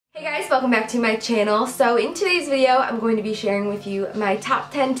Hey guys, welcome back to my channel. So in today's video, I'm going to be sharing with you my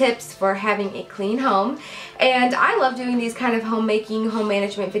top 10 tips for having a clean home. And I love doing these kind of homemaking, home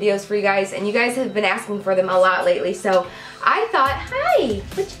management videos for you guys, and you guys have been asking for them a lot lately. So I thought, hi,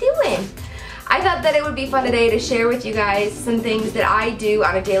 what you doing? I thought that it would be fun today to share with you guys some things that I do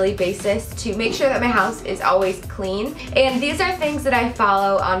on a daily basis to make sure that my house is always clean. And these are things that I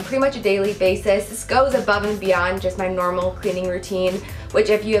follow on pretty much a daily basis. This goes above and beyond just my normal cleaning routine, which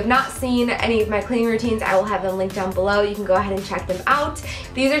if you have not seen any of my cleaning routines, I will have them linked down below. You can go ahead and check them out.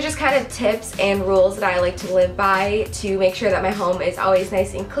 These are just kind of tips and rules that I like to live by to make sure that my home is always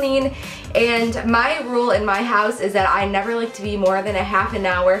nice and clean. And my rule in my house is that I never like to be more than a half an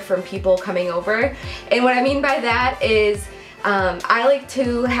hour from people coming over. And what I mean by that is I like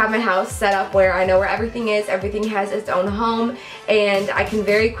to have my house set up where I know where everything is, everything has its own home, and I can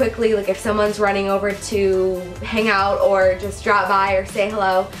very quickly, like if someone's running over to hang out or just drop by or say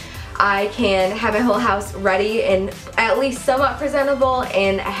hello, I can have my whole house ready and at least somewhat presentable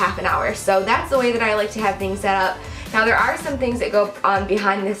in a half an hour. So that's the way that I like to have things set up. Now there are some things that go on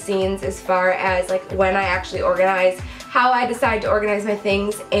behind the scenes as far as like when I actually organize, how I decide to organize my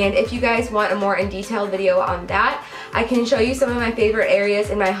things, and if you guys want a more in detail video on that, I can show you some of my favorite areas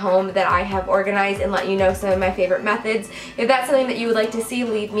in my home that I have organized and let you know some of my favorite methods. If that's something that you would like to see,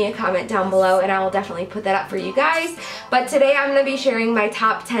 leave me a comment down below and I will definitely put that up for you guys. But today I'm going to be sharing my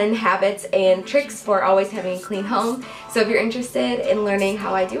top 10 habits and tricks for always having a clean home. So if you're interested in learning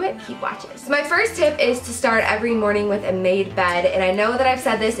how I do it, keep watching. So my first tip is to start every morning with a made bed, and I know that I've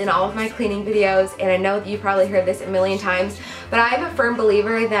said this in all of my cleaning videos, and I know that you've probably heard this a million times, but I'm a firm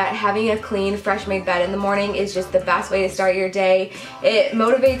believer that having a clean, fresh made bed in the morning is just the best way to start your day. It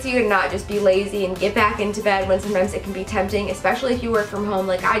motivates you to not just be lazy and get back into bed when sometimes it can be tempting, especially if you work from home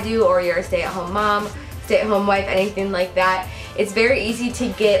like I do, or you're a stay-at-home mom, stay-at-home wife, anything like that. It's very easy to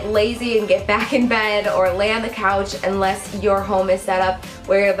get lazy and get back in bed or lay on the couch unless your home is set up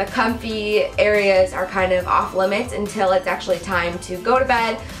where the comfy areas are kind of off limits until it's actually time to go to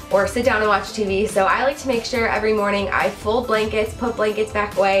bed or sit down and watch TV. So I like to make sure every morning I fold blankets, put blankets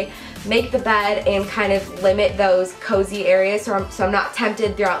back away, make the bed, and kind of limit those cozy areas so I'm not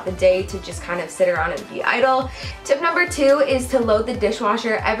tempted throughout the day to just kind of sit around and be idle. Tip number 2 is to load the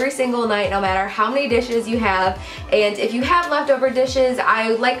dishwasher every single night, no matter how many dishes you have. And if you have leftover dishes, I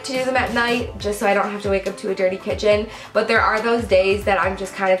like to do them at night just so I don't have to wake up to a dirty kitchen. But there are those days that I'm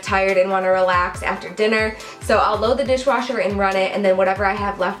just kind of tired and want to relax after dinner. So I'll load the dishwasher and run it, and then whatever I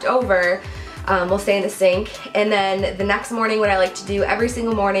have left over will stay in the sink. And then the next morning, what I like to do every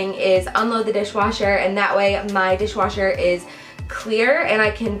single morning is unload the dishwasher, and that way my dishwasher is clear and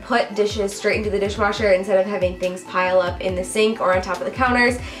I can put dishes straight into the dishwasher instead of having things pile up in the sink or on top of the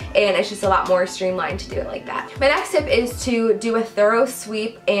counters, and it's just a lot more streamlined to do it like that. My next tip is to do a thorough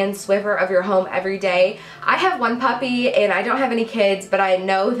sweep and Swiffer of your home every day. I have one puppy and I don't have any kids, but I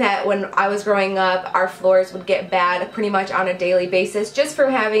know that when I was growing up, our floors would get bad pretty much on a daily basis just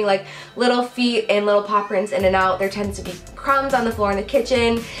from having like little feet and little paw prints in and out. There tends to be crumbs on the floor in the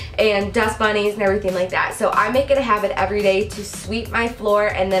kitchen and dust bunnies and everything like that. So I make it a habit every day to sweep my floor,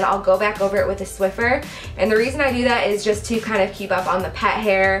 and then I'll go back over it with a Swiffer. And the reason I do that is just to kind of keep up on the pet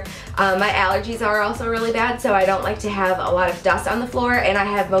hair. My allergies are also really bad, so I don't like to have a lot of dust on the floor, and I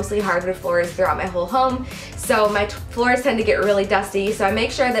have mostly hardwood floors throughout my whole home, so my floors tend to get really dusty. So I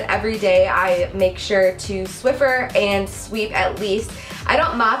make sure that every day I make sure to Swiffer and sweep at least. I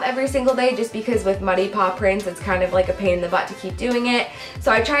don't mop every single day just because with muddy paw prints it's kind of like a pain in the butt to keep doing it.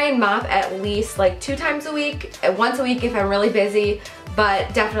 So I try and mop at least like 2 times a week, once a week if I'm really busy,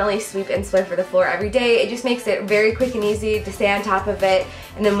 but definitely sweep and Swiffer the floor every day. It just makes it very quick and easy to stay on top of it,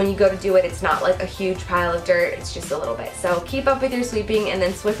 and then when you go to do it, it's not like a huge pile of dirt, it's just a little bit. So keep up with your sweeping and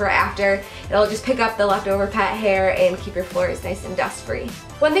then Swiffer after. It'll just pick up the leftover pet hair and keep your floors nice and dust free.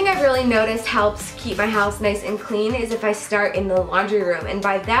 One thing I've really noticed helps keep my house nice and clean is if I start in the laundry room, and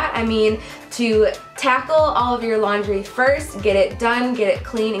by that I mean to tackle all of your laundry first, get it done, get it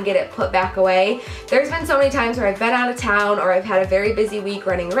clean, and get it put back away. There's been so many times where I've been out of town or I've had a very busy week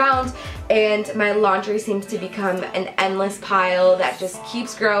running around, and my laundry seems to become an endless pile that just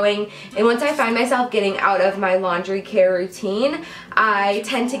keeps growing. And once I find myself getting out of my laundry care routine, I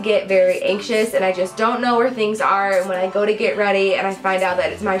tend to get very anxious and I just don't know where things are. And when I go to get ready and I find out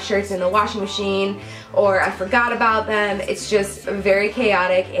that it's my shirts in the washing machine or I forgot about them, it's just very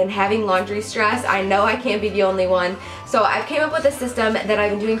chaotic. And having laundry stress, I know I can't be the only one. So I've came up with a system that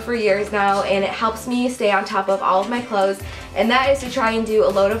I've been doing for years now, and it helps me stay on top of all of my clothes, and that is to try and do a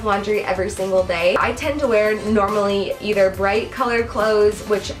load of laundry every single day. I tend to wear normally either bright colored clothes,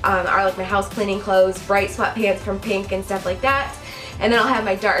 which are like my house cleaning clothes, bright sweatpants from Pink and stuff like that. and then I'll have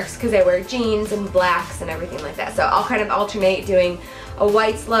my darks because I wear jeans and blacks and everything like that. So I'll kind of alternate doing a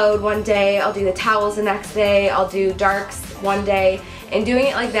whites load one day, I'll do the towels the next day, I'll do darks one day, and doing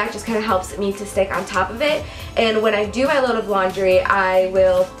it like that just kind of helps me to stick on top of it. And when I do my load of laundry, I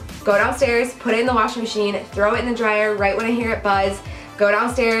will go downstairs, put it in the washing machine, throw it in the dryer right when I hear it buzz, go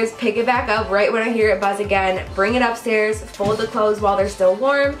downstairs, pick it back up right when I hear it buzz again, bring it upstairs, fold the clothes while they're still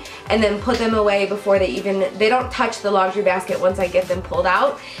warm, and then put them away before they don't touch the laundry basket once I get them pulled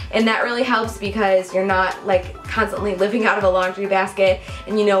out. And that really helps because you're not like constantly living out of a laundry basket,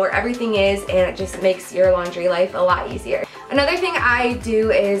 and you know where everything is, and it just makes your laundry life a lot easier. Another thing I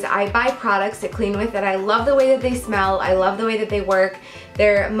do is I buy products to clean with that I love the way that they smell, I love the way that they work.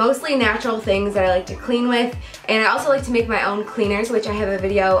 They're mostly natural things that I like to clean with, and I also like to make my own cleaners, which I have a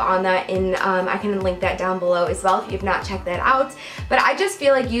video on that in, I can link that down below as well if you've not checked that out. But I just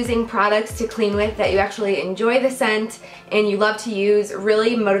feel like using products to clean with that you actually enjoy the scent and you love to use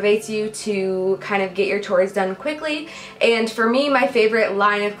really motivates you to kind of get your chores done quickly. And for me, my favorite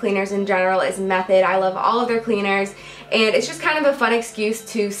line of cleaners in general is Method. I love all of their cleaners, and it's just kind of a fun excuse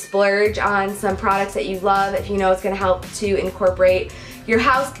to splurge on some products that you love if you know it's going to help to incorporate your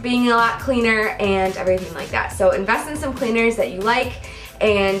house being a lot cleaner and everything like that. So invest in some cleaners that you like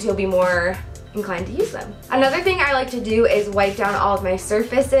and you'll be more inclined to use them. Another thing I like to do is wipe down all of my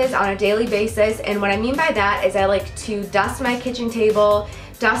surfaces on a daily basis, and what I mean by that is I like to dust my kitchen table,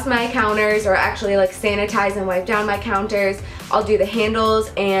 dust my counters, or actually like sanitize and wipe down my counters. I'll do the handles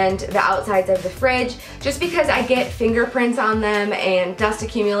and the outsides of the fridge just because I get fingerprints on them and dust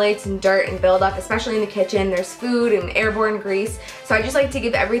accumulates and dirt and build up, especially in the kitchen. There's food and airborne grease. So I just like to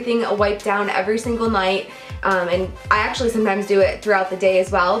give everything a wipe down every single night. And I actually sometimes do it throughout the day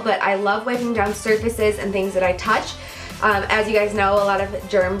as well, but I love wiping down surfaces and things that I touch. As you guys know, a lot of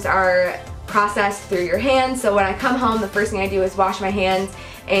germs are processed through your hands, so when I come home, the first thing I do is wash my hands,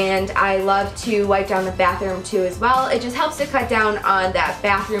 and I love to wipe down the bathroom too as well. It just helps to cut down on that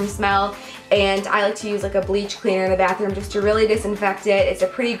bathroom smell, and I like to use like a bleach cleaner in the bathroom just to really disinfect it. It's a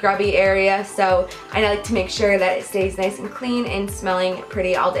pretty grubby area, so I like to make sure that it stays nice and clean and smelling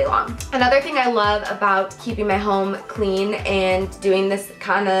pretty all day long. Another thing I love about keeping my home clean and doing this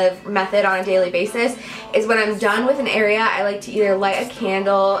kind of method on a daily basis is when I'm done with an area, I like to either light a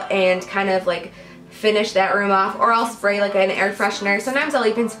candle and kind of like finish that room off, or I'll spray like an air freshener. Sometimes I'll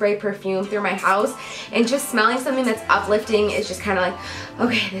even spray perfume through my house, and just smelling something that's uplifting is just kind of like,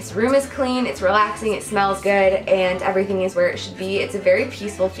 okay, this room is clean, it's relaxing, it smells good, and everything is where it should be. It's a very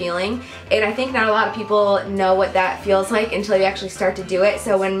peaceful feeling, and I think not a lot of people know what that feels like until you actually start to do it.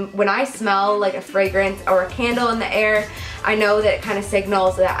 So when I smell like a fragrance or a candle in the air, I know that it kind of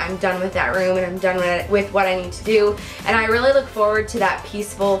signals that I'm done with that room and I'm done with what I need to do. And I really look forward to that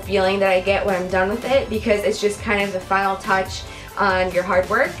peaceful feeling that I get when I'm done with it, because it's just kind of the final touch on your hard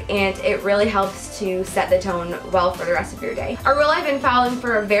work, and it really helps to set the tone well for the rest of your day. A rule I've been following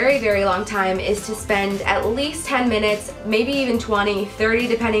for a very, very long time is to spend at least 10 minutes, maybe even 20, 30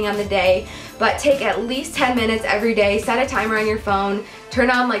 depending on the day, but take at least 10 minutes every day, set a timer on your phone, turn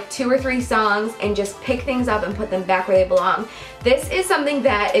on like 2 or 3 songs, and just pick things up and put them back where they belong. This is something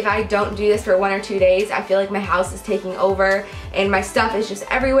that if I don't do this for 1 or 2 days, I feel like my house is taking over and my stuff is just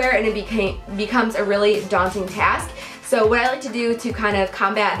everywhere, and it becomes a really daunting task. So what I like to do to kind of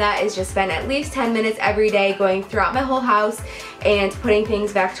combat that is just spend at least 10 minutes every day going throughout my whole house and putting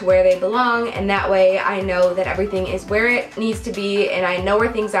things back to where they belong, and that way I know that everything is where it needs to be, and I know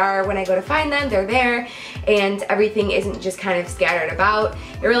where things are when I go to find them, they're there, and everything isn't just kind of scattered about.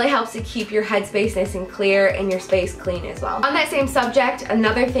 It really helps to keep your headspace nice and clear and your space clean as well. On that same subject,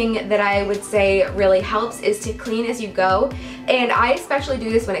 another thing that I would say really helps is to clean as you go, and I especially do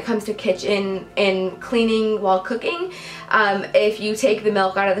this when it comes to kitchen and cleaning while cooking. If you take the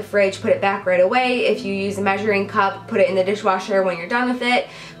milk out of the fridge, put it back right away. If you use a measuring cup, put it in the dishwasher when you're done with it.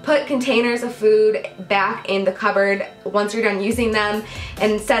 Put containers of food back in the cupboard once you're done using them.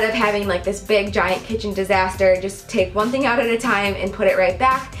 And instead of having like this big giant kitchen disaster, just take one thing out at a time and put it right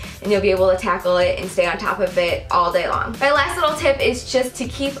back, and you'll be able to tackle it and stay on top of it all day long. My last little tip is just to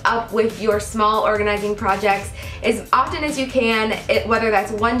keep up with your small organizing projects as often as you can. Whether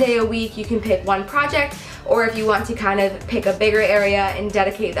that's 1 day a week, you can pick one project, or if you want to kind of pick a bigger area and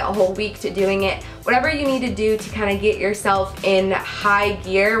dedicate that whole week to doing it, whatever you need to do to kind of get yourself in high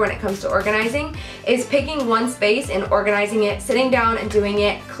gear when it comes to organizing is picking one space and organizing it, sitting down and doing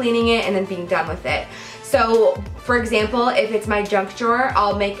it, cleaning it, and then being done with it. So for example, if it's my junk drawer,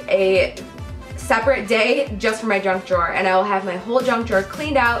 I'll make a separate day just for my junk drawer, and I will have my whole junk drawer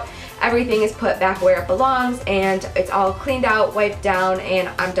cleaned out. everything is put back where it belongs and it's all cleaned out, wiped down, and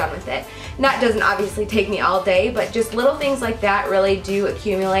I'm done with it. And that doesn't obviously take me all day, but just little things like that really do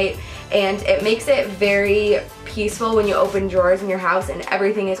accumulate, and it makes it very peaceful when you open drawers in your house and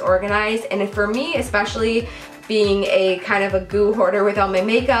everything is organized. And for me, especially being a kind of a goo hoarder with all my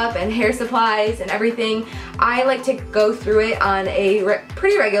makeup and hair supplies and everything, I like to go through it on a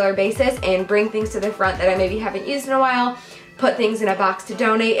pretty regular basis and bring things to the front that I maybe haven't used in a while, put things in a box to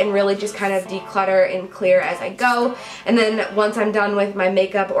donate, and really just kind of declutter and clear as I go. And then once I'm done with my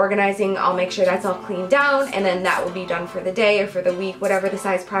makeup organizing, I'll make sure that's all cleaned down, and then that will be done for the day or for the week, whatever the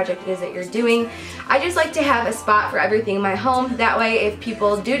size project is that you're doing. I just like to have a spot for everything in my home. That way, if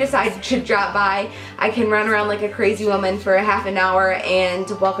people do decide to drop by, I can run around like a crazy woman for a half an hour and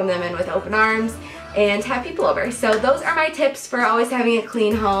welcome them in with open arms and have people over. So those are my tips for always having a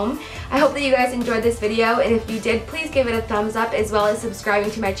clean home. I hope that you guys enjoyed this video, and if you did, please give it a thumbs up, as well as subscribing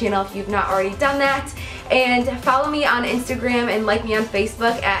to my channel if you've not already done that. And follow me on Instagram and like me on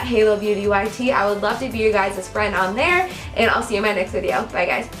Facebook at HaloBeautyYT. I would love to be your guys' friend on there, and I'll see you in my next video. Bye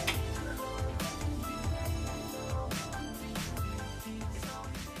guys.